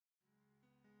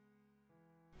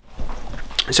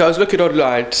So I was looking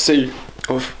online to see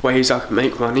of ways I can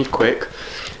make money quick,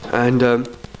 and I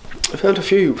found a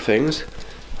few things.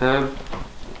 Currently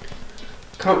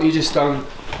just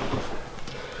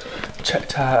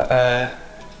checked out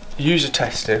user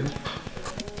testing.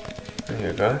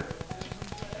 There you go.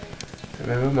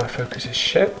 Remember, my focus is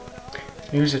shit.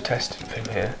 User testing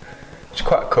thing here. It's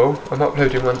quite cool. I'm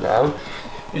uploading one now.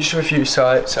 Used a few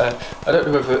sites. I don't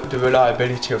know whether the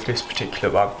reliability of this particular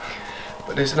one,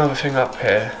 but there's another thing up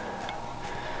here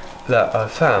that I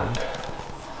found,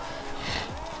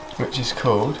 which is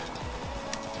called,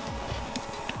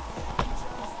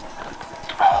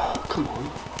 oh, come on,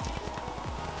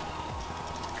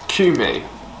 QMe.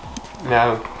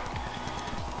 Now,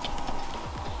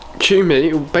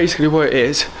 QMe, basically what it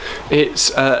is, it's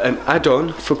an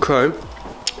add-on for Chrome,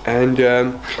 and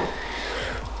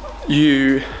what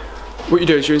you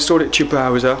do is you install it to your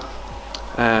browser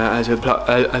as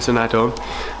an add-on,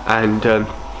 and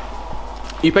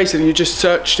you just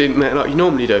search the internet like you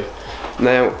normally do.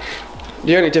 Now,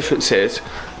 the only difference is,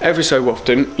 every so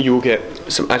often you will get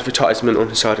some advertisement on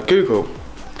the side of Google.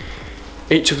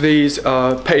 Each of these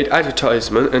are paid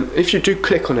advertisement, and if you do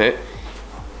click on it,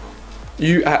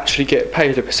 you actually get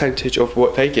paid a percentage of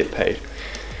what they get paid.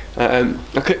 I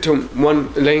clicked on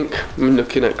one link. I'm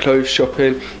looking at clothes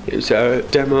shopping. It was a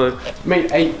demo.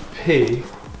 Made 8p, as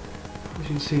you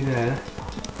can see there.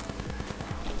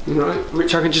 Right,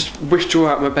 which I can just withdraw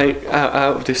out my bank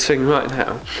out of this thing right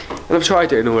now. And I've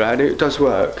tried it and all that, and it does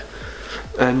work.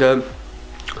 And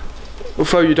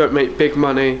although you don't make big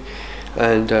money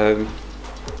and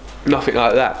nothing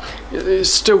like that, it's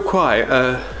still quite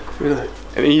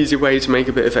an easy way to make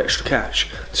a bit of extra cash.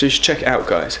 So you should check it out,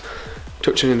 guys.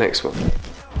 Talk to you in the next one.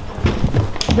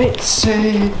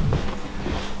 Mitzie!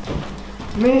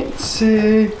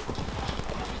 Mitzie!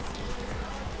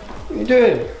 What are you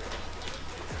doing?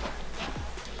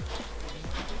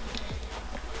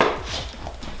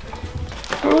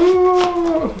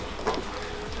 Oh!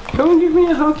 Come and give me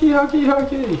a huggy.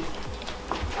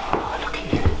 Oh, look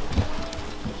at you.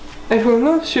 Everyone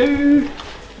loves you.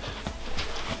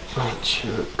 Aren't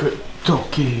you a good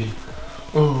doggy?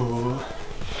 Oh.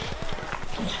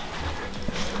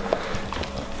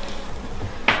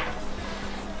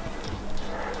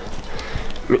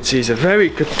 Mitzie's a very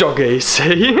good doggy,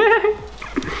 see?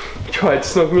 Tried to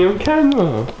snog me on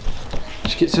camera.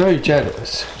 She gets very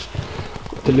jealous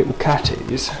of the little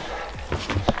catties.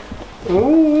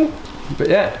 Oh, but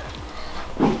yeah.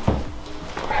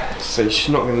 So she's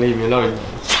not going to leave me alone.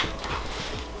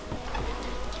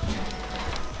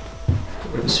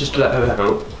 Let's just let her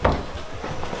out.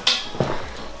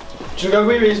 Should we go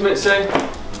wee-wees, Mitzie?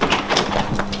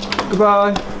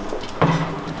 Goodbye.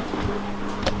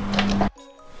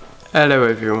 Hello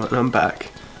everyone, I'm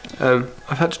back. I've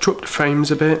had to drop the frames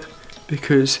a bit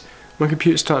because my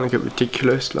computer's starting to get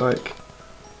ridiculous. Like,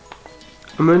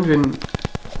 I'm rendering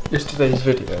yesterday's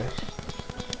video,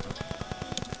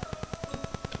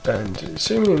 and it's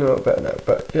seemingly not better now.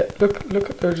 But yeah, look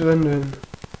at those rendering.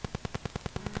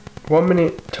 1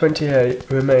 minute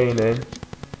 28 remaining.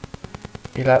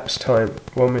 Elapsed time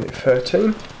 1 minute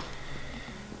 13,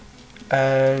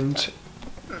 and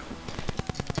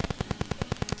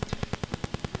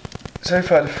so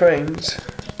far the frames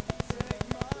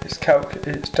it's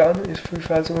done is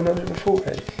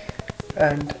 3140,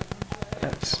 and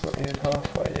that's not even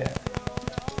halfway yet.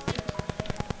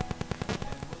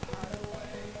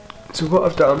 So what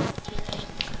I've done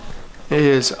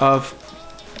is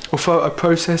although I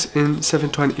process in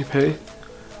 720p,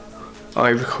 I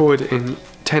record in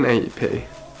 1080p,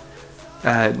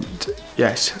 and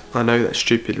yes, I know that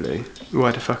stupidly,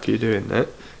 why the fuck are you doing that?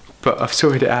 But I've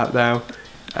sorted it out now,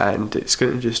 and it's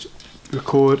going to just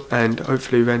record and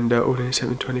hopefully render all in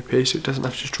 720p, so it doesn't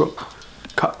have to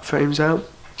cut frames out,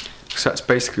 because that's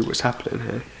basically what's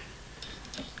happening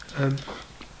here.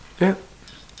 Yeah,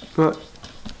 right,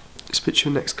 speak to you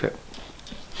in the next clip.